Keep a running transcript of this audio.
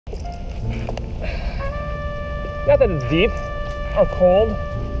not that it's deep or cold,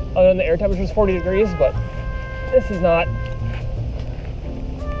 other than the air temperature is 40 degrees, but this is not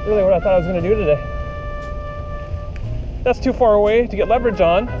really what I thought I was going to do today. That's too far away to get leverage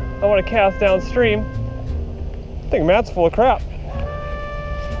on. I want to cast downstream. I think Matt's full of crap.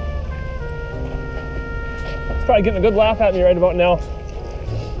 He's probably getting a good laugh at me right about now.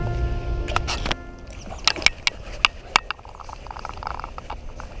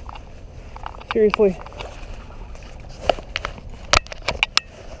 Seriously.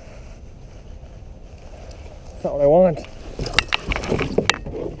 That's not what I want.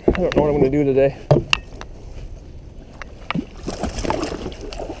 I don't know what I'm going to do today.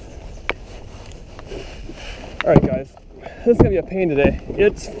 Alright guys, this is going to be a pain today.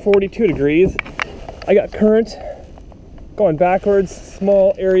 It's 42 degrees. I got current going backwards,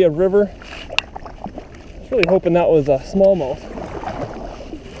 small area of river. I was really hoping that was a smallmouth.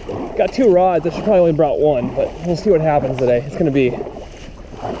 Got 2 rods. I should probably only brought 1, but we'll see what happens today. It's going to be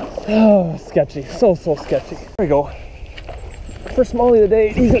sketchy. So sketchy. There we go. First smallie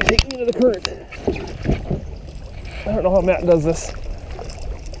today. He's going to take me into the current. I don't know how Matt does this.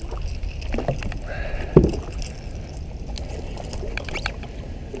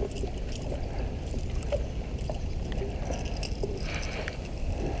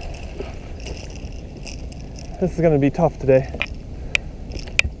 This is going to be tough today.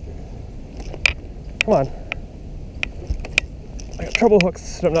 Come on. I got treble hooks,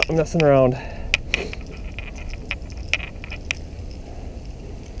 so I'm not messing around.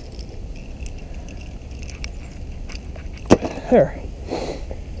 There.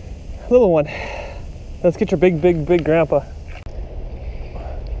 Little one. Let's get your big grandpa.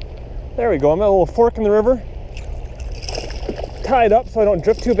 There we go. I'm at a little fork in the river. Tied up so I don't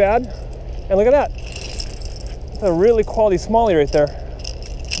drift too bad. And look at that. That's a really quality smallie right there.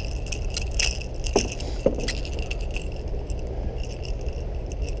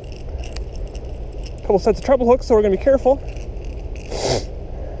 Couple sets of treble hooks, so we're gonna be careful.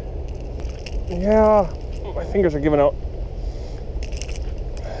 Yeah, my fingers are giving out.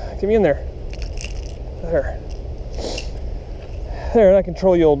 Get me in there. There, I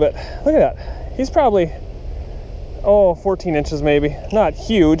control you a little bit. Look at that. He's probably, 14 inches maybe. Not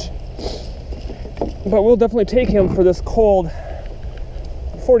huge, but we'll definitely take him for this cold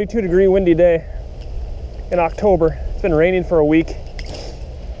 42 degree windy day in October. It's been raining for a week.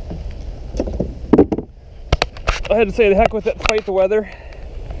 I had to say the heck with it, fight the weather,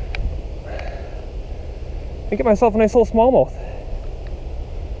 and get myself a nice little smallmouth.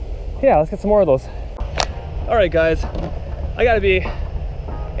 Yeah, let's get some more of those. All right, guys, I gotta be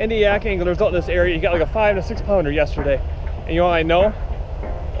NDYAK anglers out in this area. You got like a 5 to 6 pounder yesterday, and you know what I know?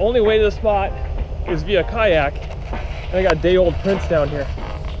 Only way to the spot is via kayak, and I got day-old prints down here.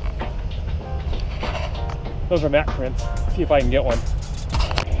 Those are Mac prints. Let's see if I can get one.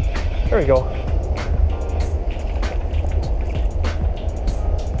 There we go.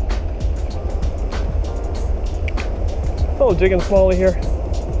 Little jig and smallie here.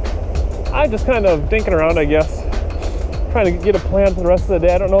 I'm just kind of dinking around, I guess, trying to get a plan for the rest of the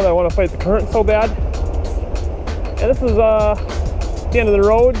day. I don't know that I want to fight the current so bad. And this is the end of the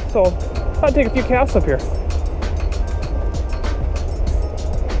road, so I'll take a few casts up here.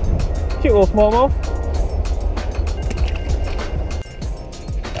 Cute little smallmouth.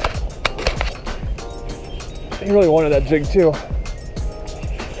 He really wanted that jig too.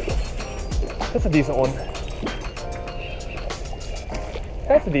 That's a decent one.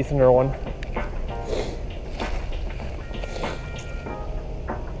 That's a decenter one.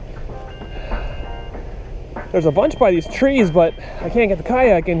 There's a bunch by these trees, but I can't get the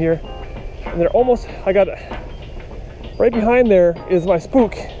kayak in here. And they're almost, I got right behind there is my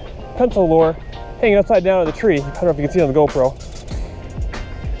spook pencil lure hanging upside down in the tree. I don't know if you can see on the GoPro.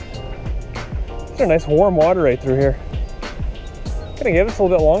 There's a nice warm water right through here. I'm gonna give this a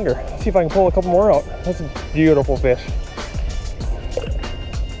little bit longer. See if I can pull a couple more out. That's a beautiful fish.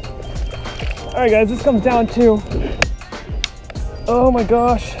 All right, guys, this comes down to, oh my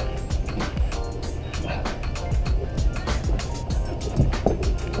gosh.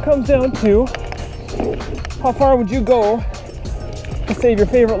 It comes down to how far would you go to save your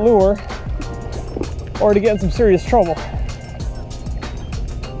favorite lure or to get in some serious trouble.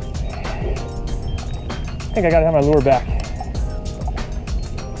 I think I gotta have my lure back.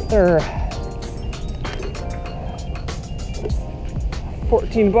 They're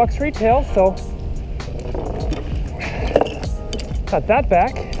 14 bucks retail, so got that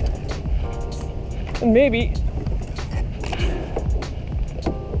back. And maybe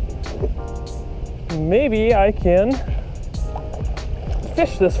I can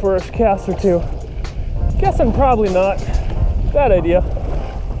fish this first cast or two. Guessing probably not. Bad idea.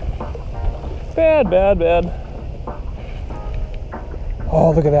 Bad, bad, bad.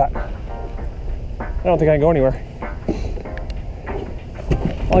 Oh, look at that. I don't think I can go anywhere.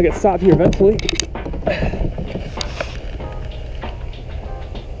 I'll get stopped here eventually.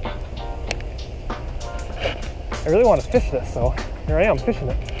 I really want to fish this, so here I am fishing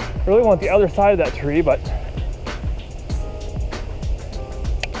it. I really want the other side of that tree, but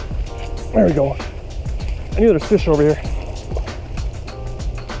there we go. I knew there's fish over here.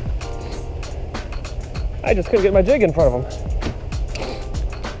 I just couldn't get my jig in front of them.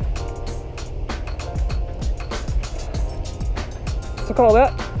 So call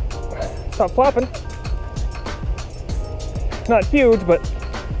that. Stop flopping. Not huge, but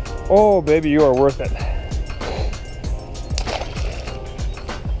oh baby, you are worth it.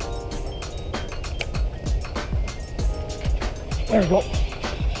 There we go.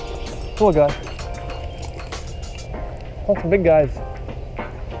 Cool guy. Oh, some big guys.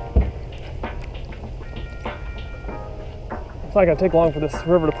 It's not gonna take long for this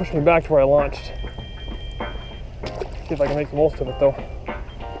river to push me back to where I launched. See if I can make the most of it though.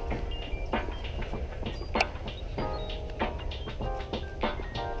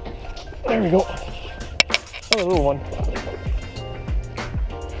 There we go. Another little one.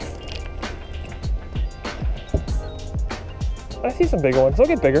 I see some bigger ones. They'll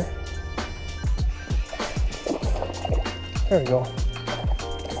get bigger. There we go.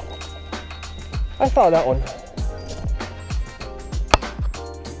 I saw that one.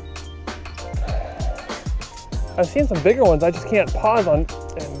 I've seen some bigger ones. I just can't pause on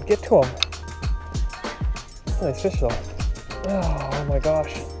and get to them. Nice fish though. Oh my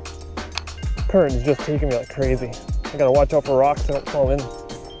gosh. Current is just taking me like crazy. I gotta watch out for rocks so I don't fall in.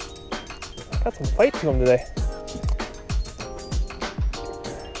 Got some fight to them today.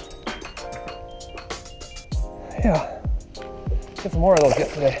 Yeah. Get some more of those yet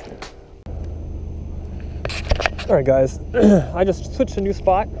today. All right, guys. I just switched to a new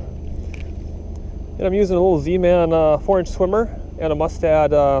spot. And I'm using a little Z-Man 4-inch swimmer and a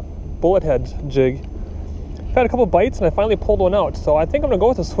Mustad bullet head jig. I've had a couple bites and I finally pulled one out. So I think I'm gonna go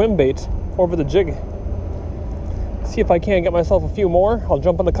with a swim bait over the jig. See if I can get myself a few more. I'll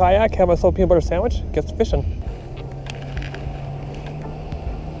jump on the kayak, have myself a peanut butter sandwich, get some fishing.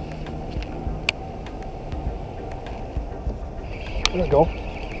 There we go.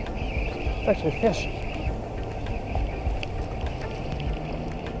 It's actually a fish.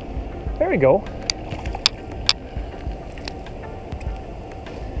 There we go.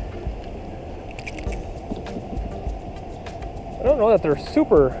 I don't know that they're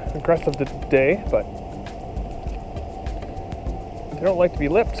super aggressive today, but they don't like to be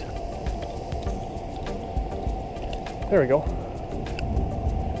lipped. There we go.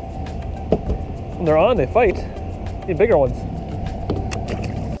 When they're on, they fight. Need bigger ones.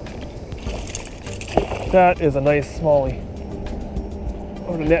 That is a nice smallie. I'm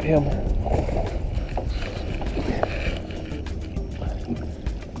gonna net him.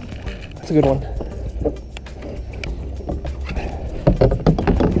 That's a good one.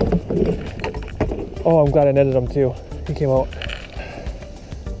 Oh, I'm glad I netted him too. He came out.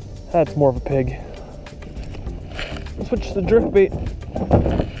 That's more of a pig. Let's switch to the jerkbait.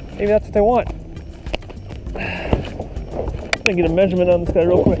 Maybe that's what they want. I'm gonna get a measurement on this guy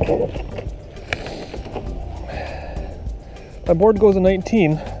real quick. My board goes a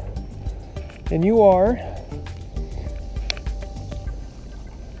 19, and you are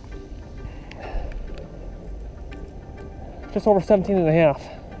just over 17 and a half.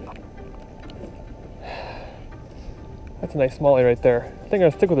 That's a nice smallie right there. I think I'm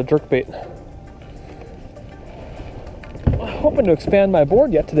gonna stick with a jerkbait. I'm hoping to expand my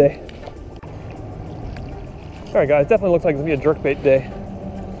board yet today. All right, guys, definitely looks like it's gonna be a jerkbait day.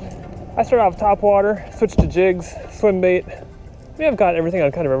 I started off top water, switched to jigs, swim bait. We have got everything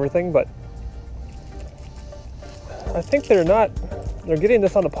on kind of everything, but I think they're getting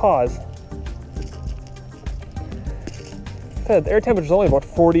this on a pause. The air temperature is only about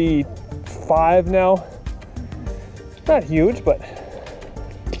 45 now. Not huge, but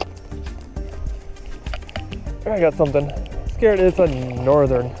I got something. Scared it's a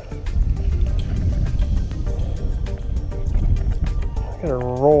northern. I'm gonna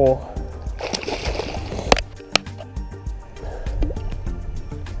roll.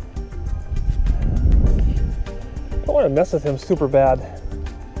 Don't want to mess with him super bad.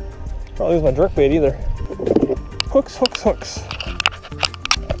 Don't want to lose my jerkbait either. Hooks, hooks, hooks.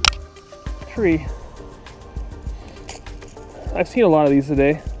 Tree. I've seen a lot of these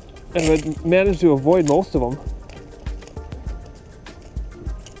today, and I've managed to avoid most of them.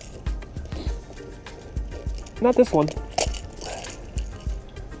 not this one.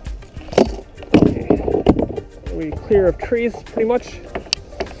 Okay. We clear of trees pretty much.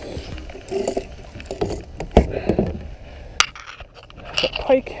 That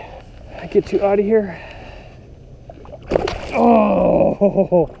pike, get you out of here.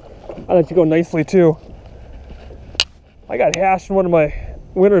 Oh, I let you go nicely too. I got hashed in one of my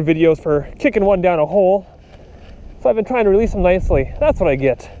winter videos for kicking one down a hole. So I've been trying to release him nicely. That's what I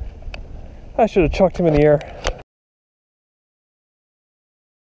get. I should have chucked him in the air.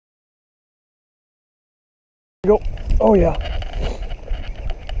 Go. Oh yeah.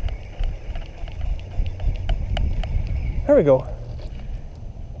 There we go.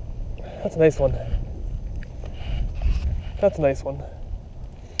 That's a nice one. That's a nice one.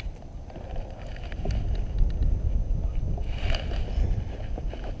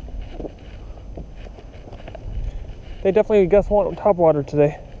 They definitely want top water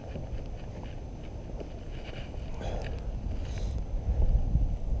today.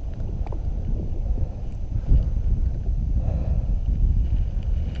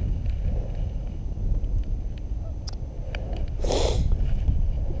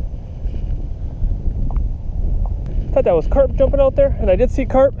 Thought that was carp jumping out there, and I did see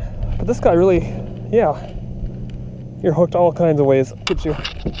carp, but this guy really, yeah. You're hooked all kinds of ways. Get you.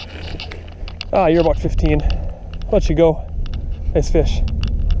 Ah, you're about 15. Let you go. Nice fish.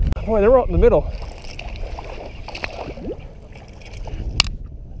 Boy, they were out in the middle.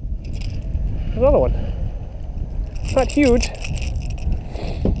 Another one. Not huge.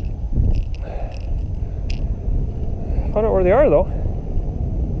 Find out where they are though.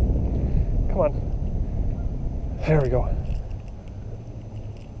 Come on. There we go.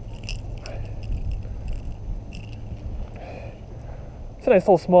 It's a nice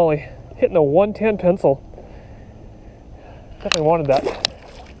little smallie. Hitting a 110 pencil. Definitely wanted that.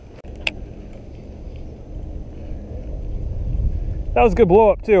 That was a good blow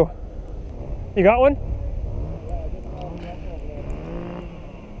up too. You got one?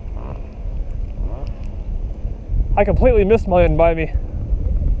 I completely missed mine by me.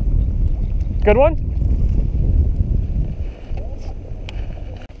 Good one?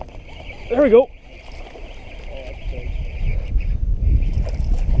 There we go.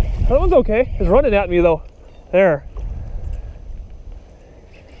 That one's okay. It's running at me though. There.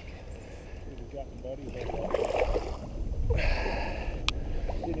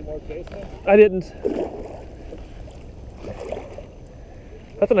 I didn't.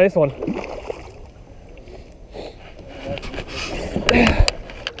 That's a nice one.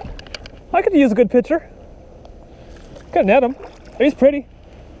 I could use a good picture. Gotta net him. He's pretty.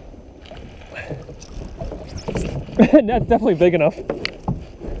 Net's definitely big enough.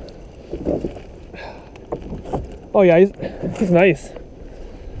 Oh yeah, he's nice. Heck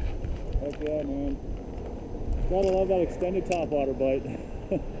yeah, man. Gotta love that extended topwater bite.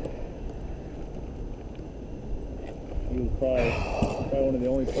 He was probably one of the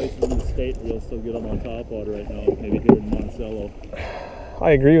only places in the state where you'll still get them on topwater right now, maybe here in Monticello.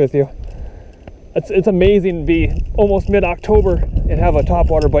 I agree with you. It's amazing to be almost mid-October and have a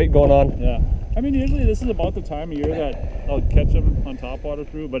topwater bite going on. Yeah. I mean, usually this is about the time of year that I'll catch them on topwater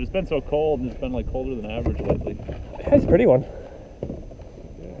through, but it's been so cold and it's been like colder than average lately. That's a pretty one.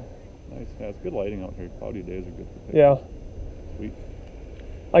 Yeah, nice. Yeah, it's good lighting out here. Cloudy days are good for fishing. Yeah. Sweet.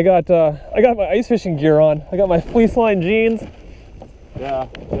 I got my ice fishing gear on. I got my fleece line jeans. Yeah,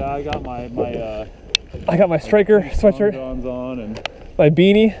 I got my striker sweatshirt. Johns on and my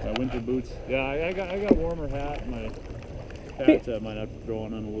beanie. My winter boots. Yeah, I got a warmer hat. My hats I might have to throw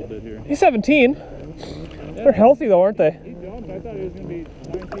on a little bit here. He's 17. Yeah. They're healthy though, aren't they? He's young. I thought he was going to be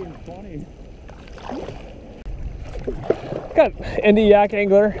 19, 20. Got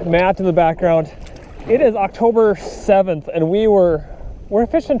NDYAKANGLER Matt in the background. It is October 7th and we're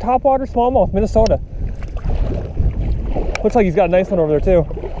fishing Topwater Smallmouth, Minnesota. Looks like he's got a nice one over there too.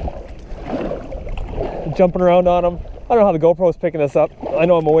 Jumping around on him. I don't know how the GoPro's picking this up. I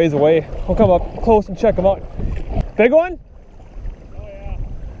know I'm a ways away. I'll come up close and check him out. Big one? Oh yeah.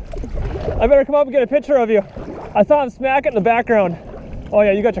 I better come up and get a picture of you. I saw him smack it in the background. Oh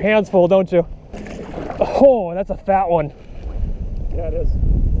yeah, you got your hands full, don't you? Oh, that's a fat one. Yeah, it is.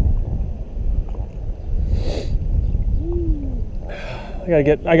 I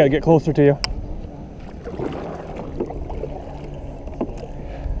gotta get closer to you.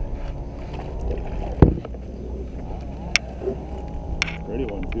 Pretty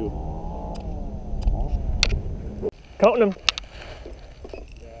one too. Counting them.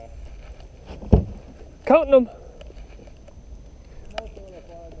 Yeah. Counting them.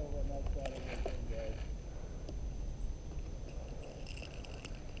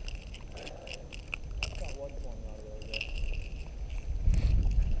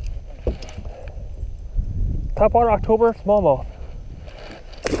 Topwater October smallmouth.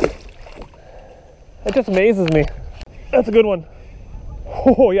 It just amazes me. That's a good one.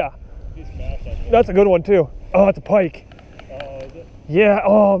 Oh yeah. That's a good one too. Oh, it's a pike. Oh, is it? Yeah,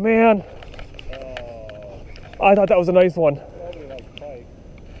 oh man. I thought that was a nice one. Probably like pike.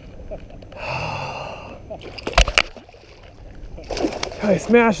 I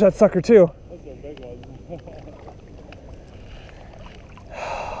smashed that sucker too. Those are big ones. I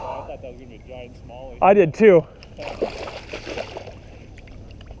thought that was going to be a giant smallie. I did too.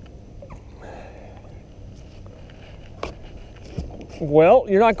 Well,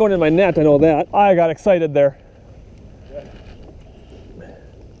 you're not going in my net, I know that. I got excited there.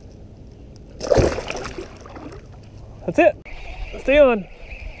 That's it. Stay on.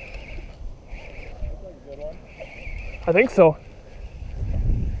 I think so.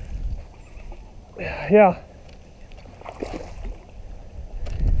 Yeah.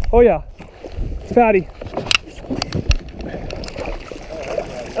 Oh yeah. It's fatty.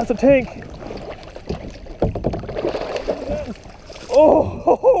 That's a tank.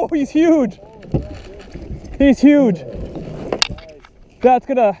 Oh, he's huge. He's huge.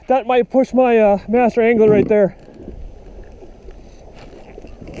 That might push my master angler right there.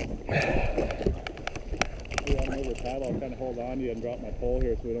 I'll kind of hold on to you and drop my pole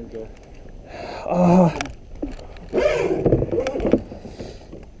here so we don't go.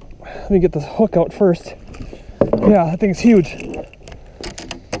 Let me get this hook out first. Yeah, that thing's huge.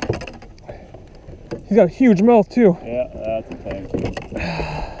 He's got a huge mouth too. Yeah, that's a tank.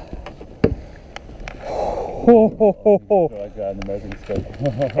 Oh, ho, ho, ho. Like that in the measuring stick.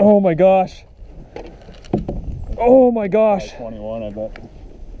 Oh my gosh. Oh my gosh. 21, I bet.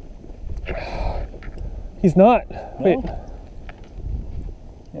 He's not. No? Wait.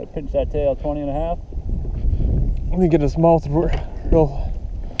 Yeah, pinch that tail, 20 and a half. Let me get his mouth real.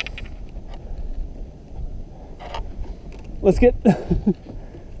 Let's get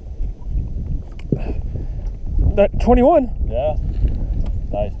that 21. Yeah.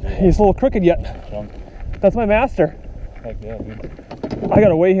 Nice, dude. He's a little crooked yet. Chunk. That's my master. Heck yeah, dude. I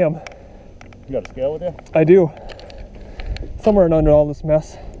gotta weigh him. You got a scale with you? I do. Somewhere in under all this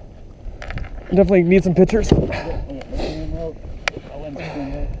mess. Definitely need some pictures.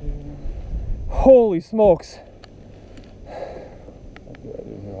 Holy smokes.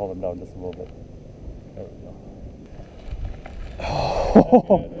 Here, hold him down just a little bit. There we go.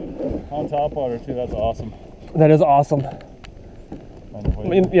 On top water too, that's awesome. That is awesome. I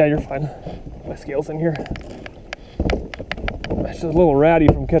mean, yeah, you're fine. My scale's in here. It's just a little ratty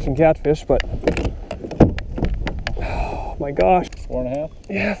from catching catfish, but oh my gosh. 4.5?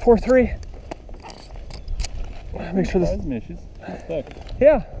 Yeah, 4.3. Make sure this. Me. She's thick.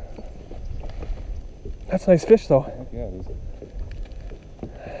 Yeah. That's a nice fish though. Heck yeah, it is.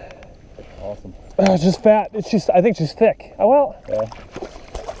 Awesome. It's just fat. It's just, I think she's thick. Oh well. Yeah.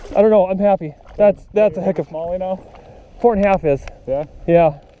 I don't know. I'm happy. That's a heck of. Smallie now? 4.5 is. Yeah.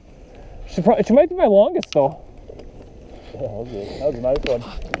 Yeah. She might be my longest though. Yeah, that was a nice one.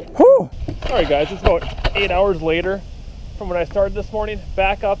 Whew. All right, guys. It's about 8 hours later from when I started this morning.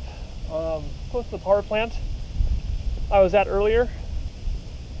 Back up close to the power plant I was at earlier.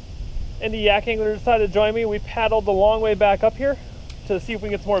 NDYAKANGLER decided to join me. We paddled the long way back up here to see if we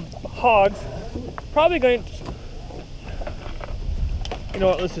can get some more hogs. Probably going to, you know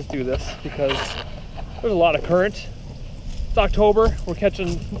what, let's just do this because there's a lot of current. It's October, we're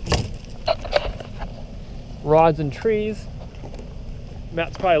catching rods and trees.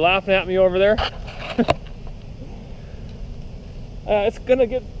 Matt's probably laughing at me over there. It's gonna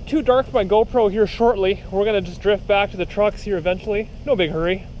get too dark for my GoPro here shortly. We're gonna just drift back to the trucks here eventually. No big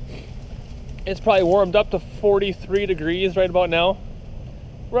hurry. It's probably warmed up to 43 degrees right about now.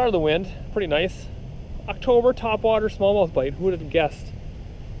 We're out of the wind, pretty nice. October, topwater smallmouth bite, who would have guessed?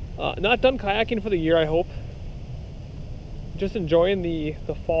 Not done kayaking for the year, I hope. Just enjoying the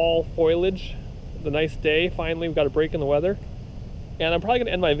fall foliage, the nice day. Finally, we've got a break in the weather. And I'm probably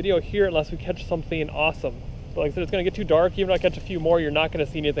gonna end my video here unless we catch something awesome. But like I said, it's gonna get too dark. Even if I catch a few more, you're not gonna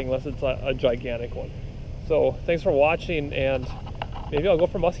see anything unless it's a gigantic one. So thanks for watching, and maybe I'll go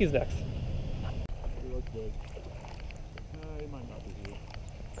for muskies next. Good. He might not be good.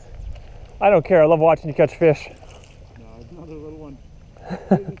 I don't care. I love watching you catch fish. No, it's another little one.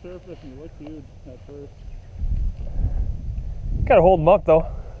 Crazy surface, and he looked huge at first. Gotta hold him up though.